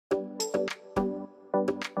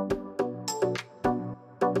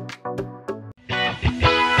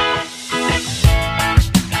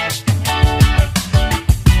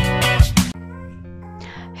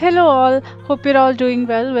all. Hope you're all doing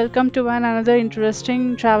well. Welcome to another interesting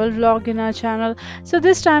travel vlog in our channel. So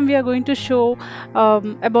this time we are going to show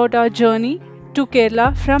about our journey to Kerala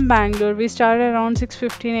from Bangalore. We started around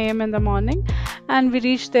 6:15 a.m. in the morning and we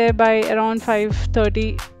reached there by around 5:30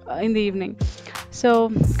 in the evening. So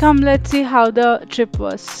come, let's see how the trip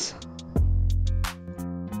was.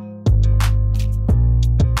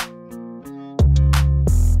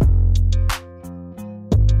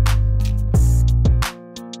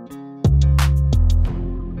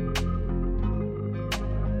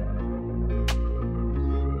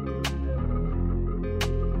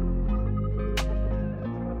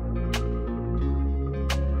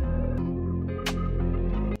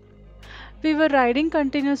 We were riding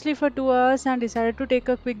continuously for 2 hours and decided to take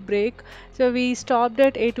a quick break. So we stopped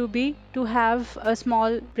at A to B to have a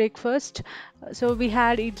small breakfast. So we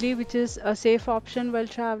had idli, which is a safe option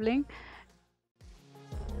while traveling.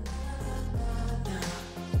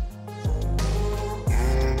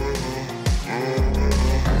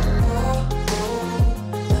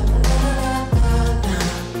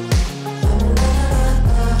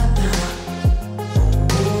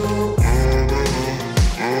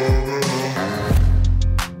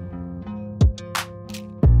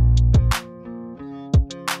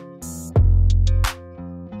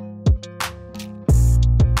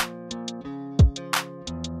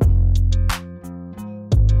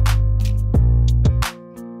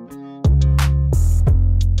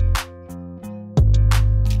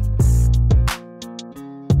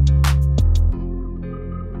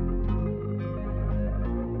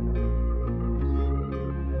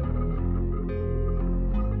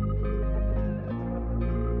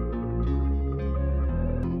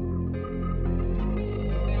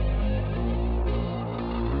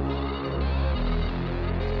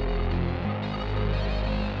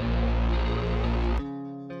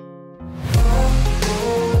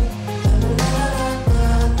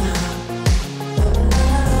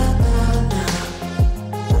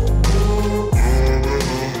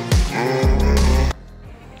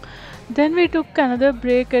 Then we took another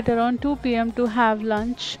break at around 2 p.m. to have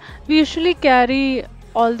lunch. We usually carry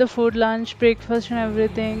all the food, lunch, breakfast, and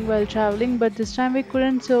everything while traveling, but this time we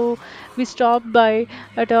couldn't, so we stopped by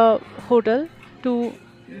at a hotel to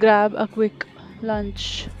grab a quick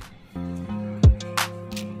lunch.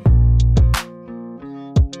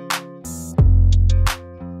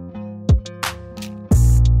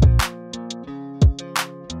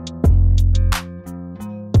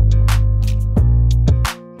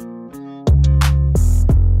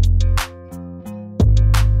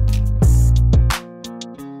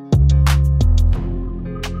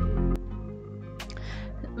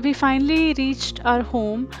 We finally reached our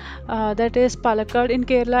home, that is Palakkad in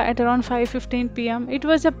Kerala, at around 5:15 p.m. It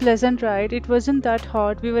was a pleasant ride. It wasn't that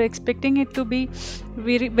hot. We were expecting it to be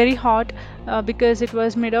very hot because it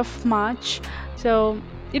was mid of March. So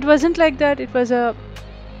it wasn't like that. It was a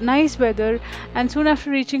nice weather, and soon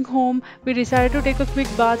after reaching home we decided to take a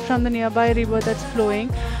quick bath from the nearby river that's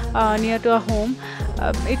flowing near to our home.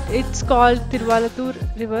 It's called Tiruvalatur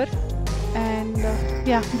River, and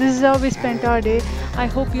yeah, this is how we spent our day. I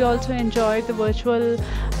hope you also enjoyed the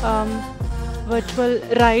um, virtual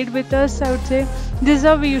ride with us. I would say this is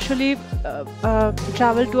how we usually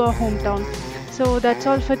travel to our hometown. So that's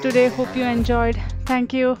all for today. Hope you enjoyed.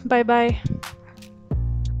 Thank you. Bye bye.